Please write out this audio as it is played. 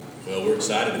Well, we're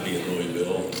excited to be in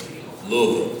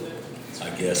Louisville, I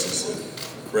guess is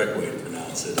the correct way to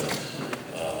pronounce it.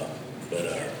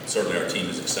 But certainly our team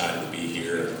is excited to be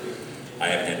here. I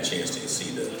haven't had a chance to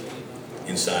see the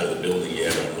inside of the building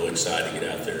yet, but I'm really excited to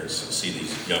get out there and see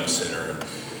these young center,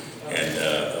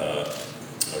 and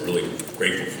I'm really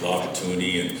grateful for the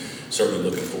opportunity, and certainly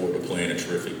looking forward to playing a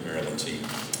terrific Maryland team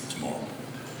tomorrow.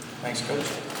 Thanks, Coach.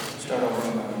 Start over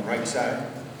on the right side.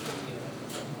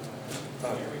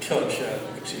 Coach,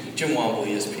 Jim Wobble,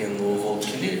 ESPN Louisville.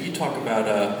 Can you talk about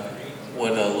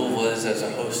what Louisville is as a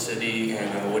host city,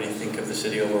 and what do you think of the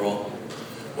city overall?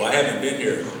 Well, I haven't been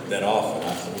here that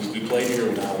often. We played here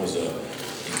when I was in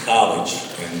college,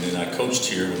 and then I coached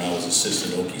here when I was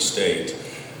assistant at Okie State.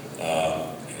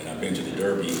 And I've been to the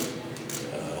Derby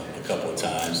a couple of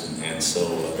times, and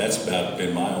so that's about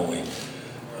been my only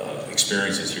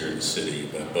experiences here in the city.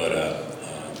 But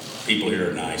people here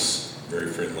are nice, very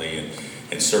friendly,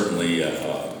 and certainly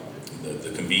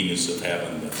the convenience of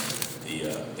having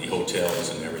the hotels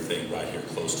and everything right here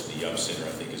close to the Yum Center,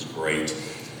 I think, is great.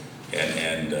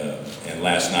 And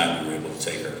last night we were able to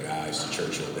take our guys to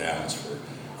Churchill Downs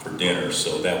for dinner,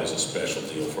 so that was a special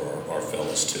deal for our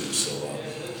fellas too. So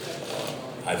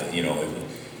I think,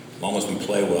 as long as we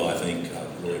play well, I think I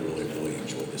really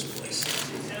enjoy this place.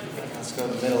 Let's go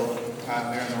to the middle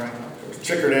time there on the right.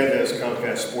 Chick Hernandez,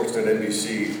 Comcast Sportsnet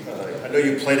NBC. I know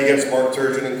you played against Mark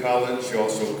Turgeon in college. You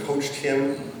also coached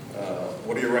him.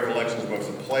 What are your recollections of him as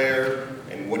a player,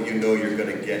 and what do you know you're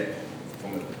going to get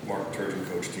from a Mark Turgeon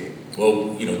coach team?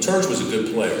 Well, Turge was a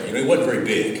good player. He wasn't very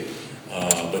big,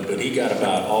 but he got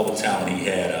about all the talent he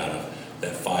had out of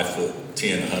that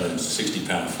 5'10",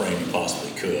 160-pound frame he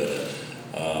possibly could.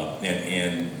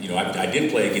 I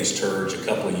did play against Turge a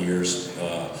couple of years.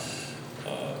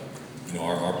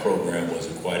 Our program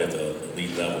wasn't quite at the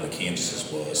elite level that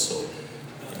Kansas's was, so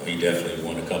he definitely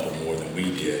won a couple more than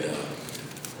we did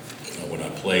when I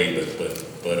played.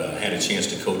 But I had a chance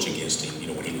to coach against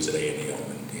him, when he was at A&M,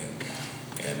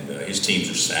 and his teams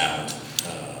are sound.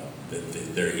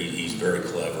 He's very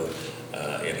clever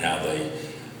in how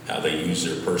they use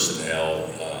their personnel.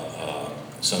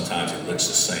 Sometimes it looks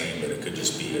the same, but it could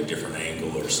just be a different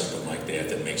angle or something like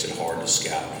that makes it hard to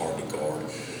scout, hard to guard.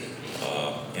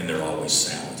 And they're always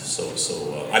sound.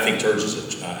 So I think Turge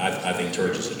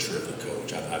is a terrific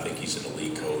coach. I think he's an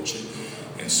elite coach,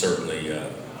 and certainly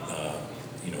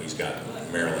he's got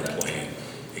Maryland playing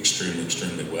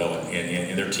extremely well,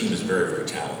 and their team is very, very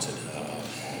talented.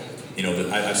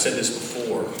 I've said this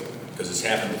before because it's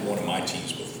happened with one of my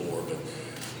teams before, but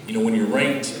when you're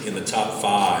ranked in the top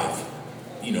 5,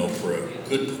 for a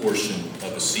good portion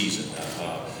of a season,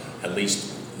 at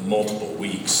least multiple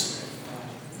weeks,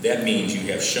 that means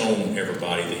you have shown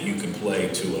everybody that you can play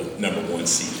to a number 1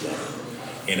 seed level.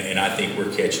 And I think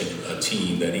we're catching a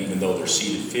team that, even though they're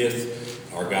seeded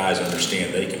 5th, our guys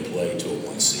understand they can play to a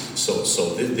 1 seed. So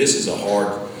this is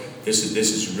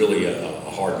really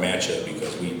a hard matchup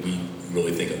because we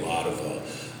really think a lot of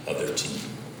their team.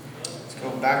 Let's go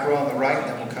back row on the right,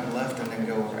 then we'll come left, and then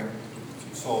go right.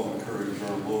 Sullivan Curry,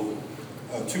 Louisville.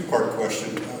 Two-part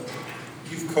question.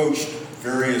 You've coached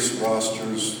various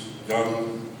rosters,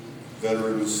 young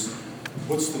veterans.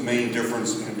 What's the main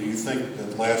difference, and do you think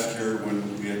that last year when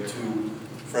we had 2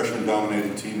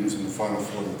 freshman-dominated teams in the Final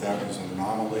Four that was an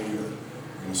anomaly, or are you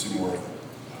going to see more of it?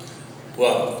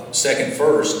 Well, second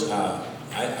first,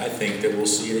 I think that we'll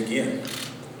see it again.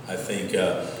 I think,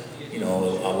 a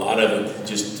lot of it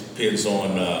just depends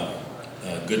on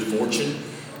good fortune.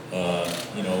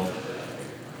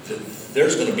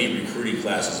 There's going to be recruiting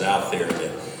classes out there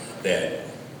that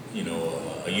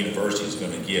a university is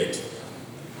going to get,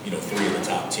 3 of the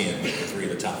top 10 or 3 of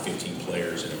the top 15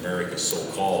 players in America,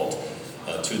 so-called,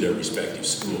 to their respective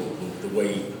school. The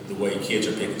way kids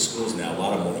are picking schools now, a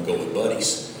lot of them want to go with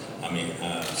buddies.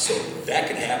 So that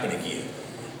could happen again.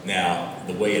 Now,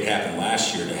 the way it happened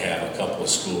last year to have a couple of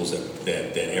schools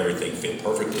that everything fit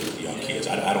perfectly with young kids,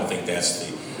 I don't think that's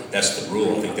the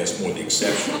rule. I think that's more the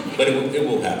exception. But it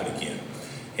will happen again.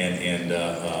 And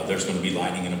there's going to be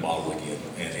lightning in a bottle again.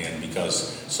 And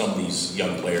because some of these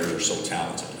young players are so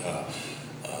talented.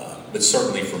 But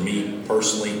certainly for me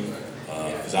personally,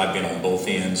 because I've been on both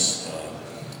ends,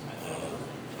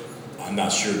 I'm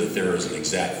not sure that there is an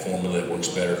exact formula that works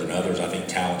better than others. I think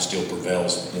talent still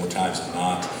prevails more times than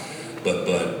not.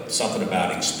 But something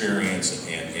about experience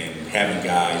and having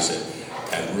guys that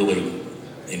have really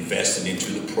invested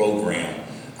into the program,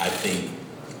 I think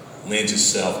lends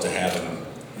itself to having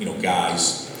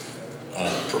guys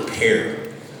prepare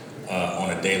on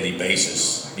a daily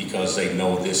basis because they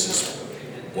know this is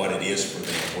what it is for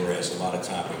them. Whereas a lot of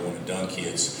times the one and done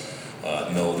kids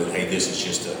know that, hey, this is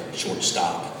just a short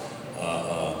stop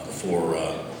before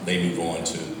they move on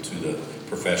to the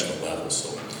professional level.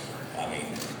 So, I mean,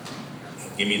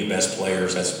 give me the best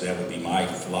players. That would be my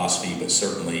philosophy. But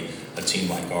certainly, a team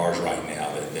like ours right now,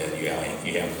 that you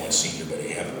have one senior, but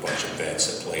you have a bunch of vets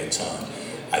that play a ton,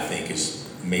 I think is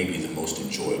maybe the most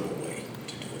enjoyable way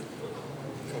to do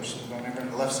it. Coach, going over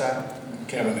on the left side.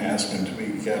 Kevin Askin to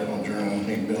be Capital Journal.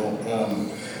 Hey, Bill.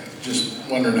 Just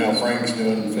wondering how Frank's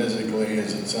doing physically.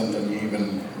 Is it something you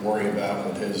even worry about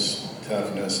with his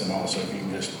toughness? And also, if you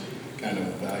can just kind of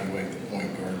evaluate the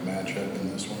point guard matchup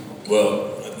in this one.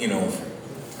 Well,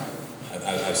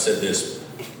 I've said this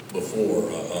before.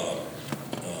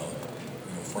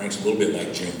 Frank's a little bit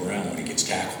like Jim Brown when he gets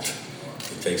tackled.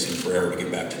 It takes him forever to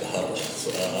get back to the huddle.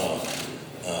 So,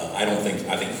 I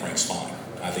think Frank's fine.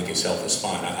 I think his health is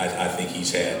fine. I think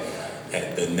he's had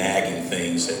the nagging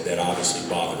things that obviously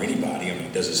bother anybody. I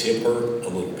mean, does his hip hurt? A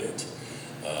little bit.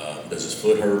 Does his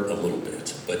foot hurt? A little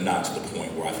bit. But not to the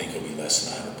point where I think he'll be less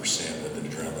than 100% when the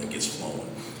adrenaline gets flowing.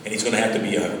 And he's going to have to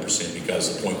be 100%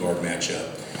 because the point guard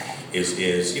matchup is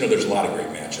there's a lot of great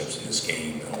matchups in this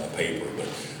game on paper,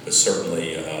 but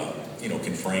certainly,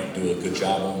 can Frank do a good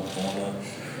job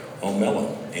on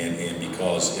Melo? And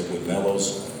because when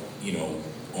Melo's,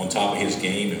 on top of his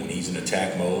game and when he's in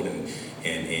attack mode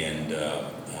and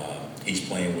he's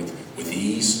playing with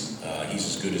ease, he's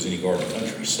as good as any guard in the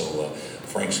country. So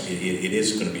Frank's, it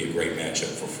is going to be a great matchup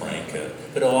for Frank,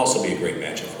 but it'll also be a great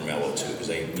matchup for Melo too, because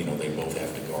they both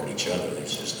have to guard each other.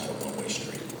 It's just not a one-way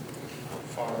street.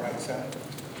 Far right side.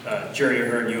 Jerry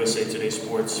Ahern, USA Today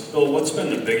Sports. Bill, what's been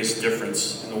the biggest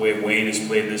difference in the way Wayne has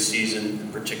played this season,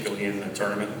 particularly in the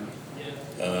tournament?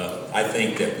 I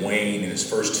think that Wayne, in his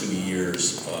first 2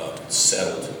 years,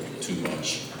 settled too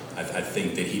much. I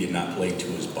think that he did not play to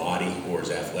his body or his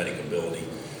athletic ability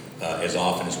as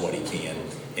often as what he can.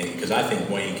 And because I think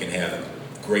Wayne can have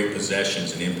great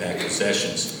possessions and impact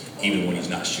possessions even when he's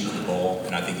not shooting the ball,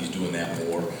 and I think he's doing that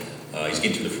more. He's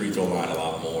getting to the free throw line a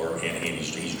lot more, and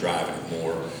he's driving it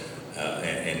more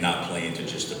and not playing to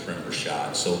just the perimeter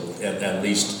shot. So at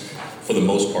least for the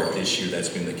most part this year, that's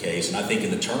been the case. And I think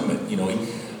in the tournament,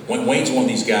 Wayne's one of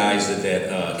these guys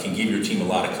that can give your team a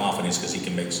lot of confidence because he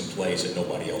can make some plays that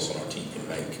nobody else on our team can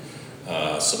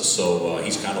make. So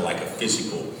he's kind of like a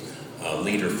physical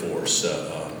leader for us.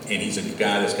 And he's a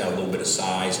guy that's got a little bit of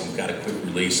size and got a quick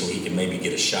release so he can maybe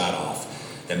get a shot off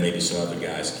that maybe some other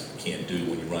guys can't do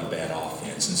when you run bad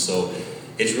offense. And so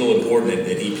it's real important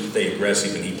that he stay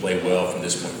aggressive and he play well from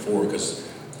this point forward because,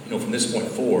 from this point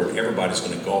forward, everybody's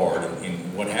going to guard.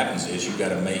 And what happens is you got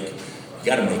to make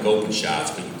open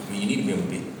shots, but you need to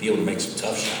be able to make some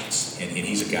tough shots. And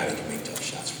he's a guy that can make tough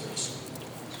shots for us.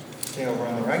 Stay over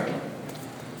on the right.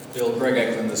 Bill, Greg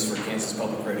Eklund, this is for Kansas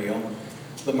Public Radio.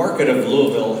 The market of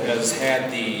Louisville has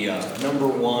had the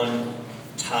 #1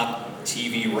 top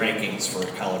TV rankings for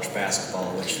college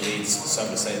basketball, which leads some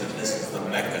to say that this is the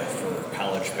mecca for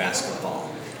college basketball.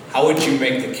 How would you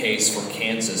make the case for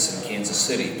Kansas and Kansas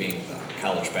City being the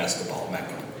college basketball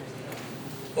mecca?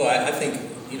 Well, I think,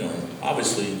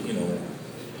 obviously,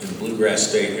 in Bluegrass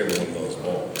State, everyone knows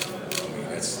ball. I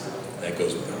mean, that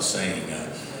goes without saying.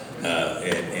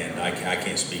 And I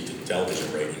can't speak to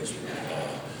television ratings.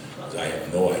 I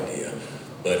have no idea.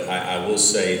 But I will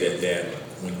say that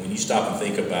when you stop and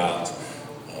think about,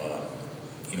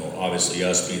 obviously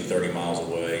us being 30 miles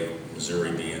away,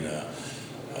 Missouri being a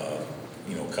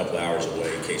couple hours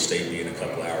away, K-State being a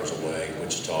couple hours away,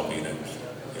 Wichita being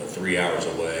 3 hours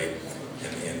away,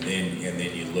 and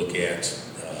then you look at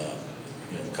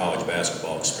college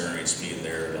basketball experience being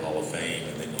there at the Hall of Fame,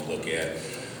 and then you look at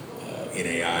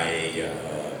NAIA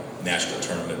national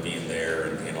tournament being there,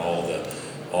 and all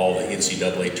the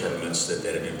NCAA tournaments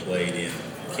that have been played in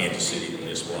Kansas City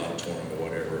Municipal Auditorium or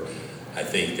whatever. I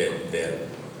think that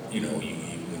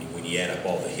when you add up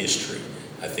all the history,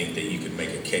 I think that you could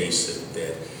make a case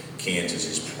that Kansas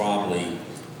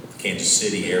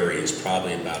City area is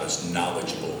probably about as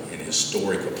knowledgeable and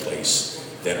historical place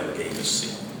that our game is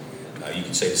seen. You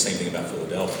can say the same thing about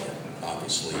Philadelphia,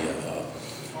 obviously,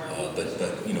 but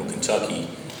Kentucky,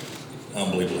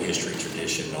 unbelievable history,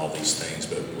 tradition, and all these things.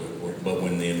 But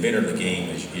when the inventor of the game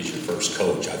is your first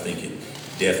coach, I think it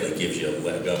definitely gives you a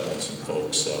leg up on some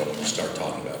folks when you start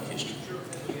talking about history.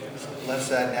 Left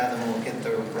side now, then we'll hit the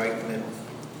right middle.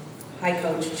 Hi,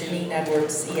 Coach. Janine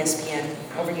Edwards, ESPN.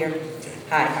 Over here.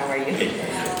 Hi, how are you?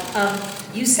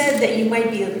 You said that you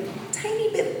might be a tiny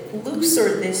bit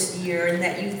looser this year and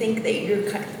that you think that your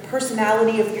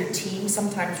personality of your team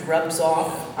sometimes rubs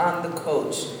off on the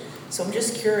coach. So I'm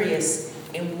just curious,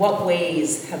 in what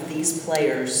ways have these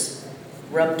players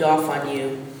rubbed off on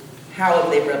you How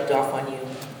have they rubbed off on you?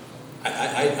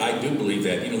 I do believe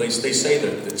that. You know, they say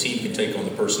that the team can take on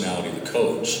the personality of the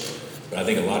coach, but I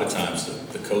think a lot of times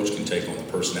the coach can take on the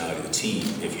personality of the team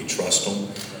if you trust them,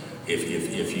 if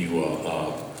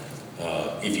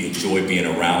you enjoy being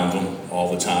around them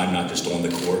all the time, not just on the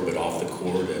court but off the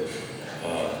court.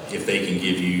 If they can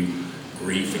give you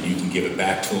grief and you can give it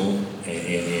back to them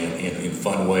in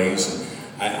fun ways.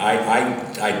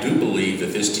 I do believe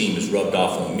that this team has rubbed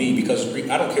off on me because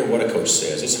I don't care what a coach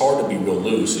says. It's hard to be real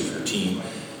loose if your team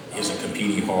isn't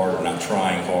competing hard or not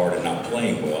trying hard and not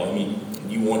playing well. I mean,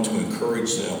 you want to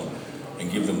encourage them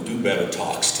and give them do-better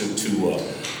talks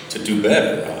to do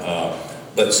better.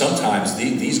 But sometimes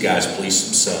these guys police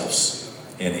themselves,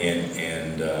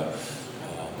 and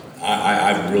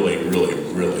I really,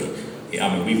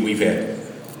 I mean, we've had a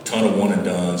ton of one and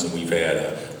dones, and we've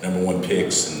had number one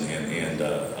picks and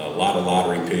a lot of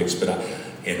lottery picks, but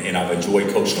I've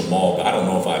enjoyed coaching them all. But I don't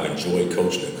know if I've enjoyed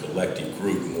coaching a collective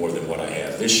group more than what I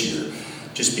have this year,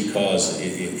 just because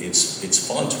it's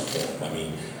fun to perform. I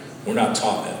mean, we're not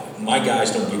talking. My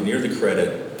guys don't get near the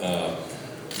credit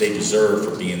they deserve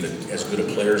for being as good of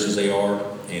players as they are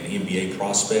and NBA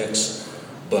prospects,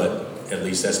 but at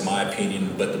least that's my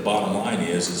opinion. But the bottom line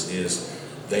is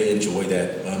they enjoy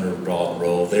that underdog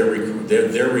role. They're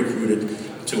recruited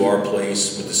to our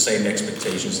place with the same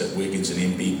expectations that Wiggins and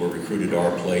Embiid were recruited to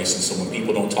our place. And so when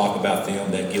people don't talk about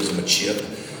them, that gives them a chip.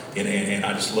 And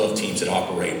I just love teams that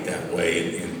operate that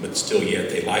way. But still, yet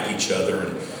they like each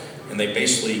other, and they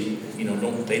basically, you know,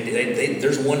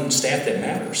 there's one stat that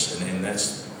matters, and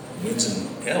that's wins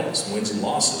and L's, wins and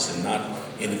losses, and not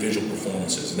individual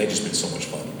performances. And they've just been so much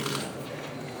fun to do that.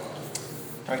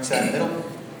 Right side middle.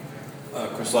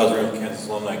 Chris Lazarow, Kansas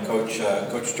alumni. Coach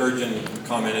Turgeon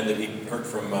commented that he heard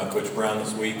from Coach Brown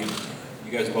this week, and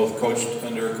you guys both coached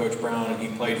under Coach Brown, and he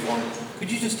played for him.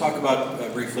 Could you just talk about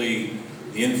briefly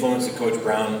the influence that Coach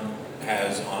Brown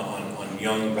has on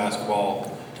young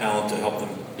basketball talent to help them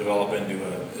develop into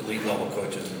elite level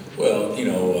coaches? Well,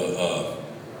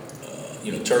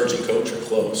 Turgeon and Coach are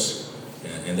close,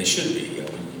 and they should be. You know,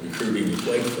 we recruited him, we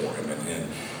played for him,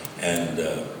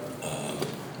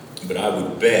 but I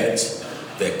would bet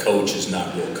that Coach is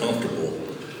not real comfortable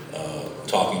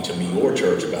talking to me or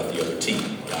Turge about the other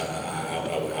team.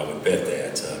 I would bet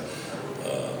that.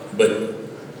 But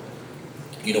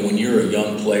you know, when you're a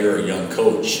young player, a young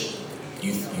coach,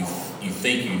 you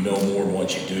think you know more than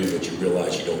what you do, but you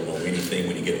realize you don't know anything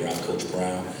when you get around Coach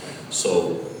Brown.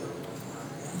 So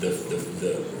the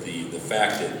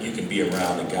fact that you can be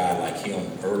around a guy like him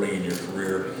early in your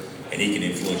career, and he can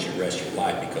influence your rest of your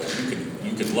life, because you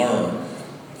can learn,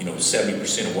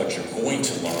 70% of what you're going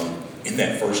to learn in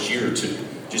that first year or two,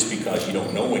 just because you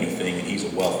don't know anything, and he's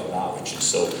a wealth of knowledge. And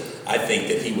so I think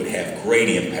that he would have great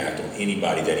impact on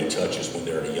anybody that he touches when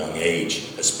they're at a young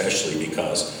age, especially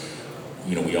because,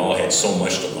 we all had so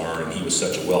much to learn, and he was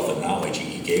such a wealth of knowledge.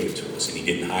 He gave it to us, and he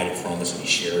didn't hide it from us, and he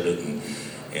shared it.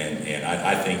 And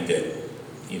I think that,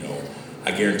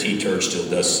 I guarantee Turge still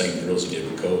does the same drills he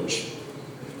did with Coach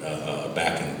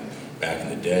back in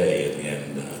the day.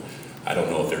 And I don't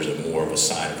know if there's more of a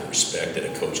sign of respect that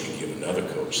a coach can give another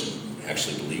coach than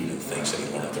actually believing in the things that he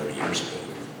learned 30 years ago.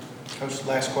 Coach,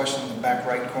 last question in the back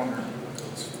right corner.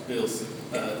 Bill,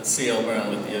 C.L. Brown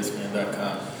with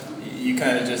ESPN.com. You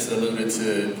kind of just alluded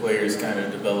to players kind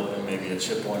of developing maybe a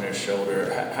chip on their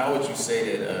shoulder. How would you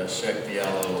say that Sheck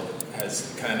Diallo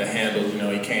has kind of handled,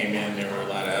 he came in, there were a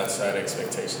lot of outside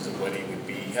expectations of what he would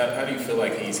be. How do you feel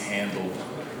like he's handled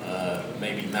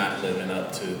maybe not living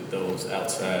up to those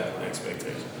outside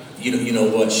expectations? You know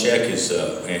what, Sheck is,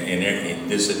 and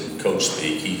this isn't coach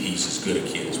speak, he's as good a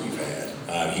kid as we've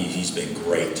had. He's been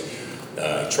great.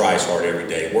 Tries hard every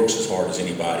day, works as hard as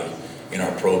anybody in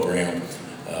our program.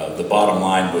 The bottom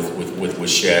line with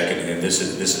Sheck, and this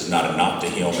is not a knock to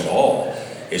him at all,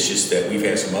 it's just that we've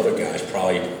had some other guys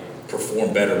probably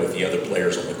perform better with the other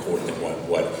players on the court than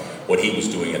what he was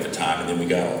doing at the time, and then we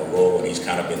got on a roll, and he's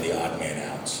kind of been the odd man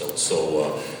out.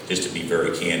 So just to be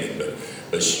very candid,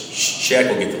 but Sheck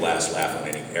will get the last laugh on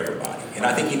everybody, and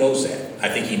I think he knows that. I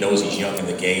think he knows he's young in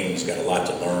the game, and he's got a lot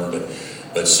to learn,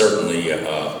 but certainly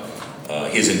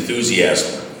his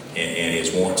enthusiasm and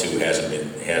his want to hasn't been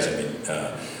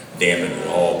dampened at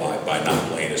all by not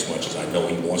playing as much as I know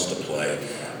he wants to play.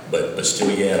 But still,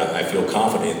 I feel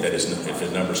confident that if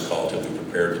his number's called, he'll be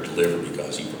prepared to deliver,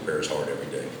 because he prepares hard every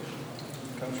day.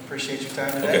 Coach, appreciate your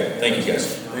time today. Okay, thank you guys.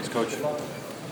 Thanks, Coach.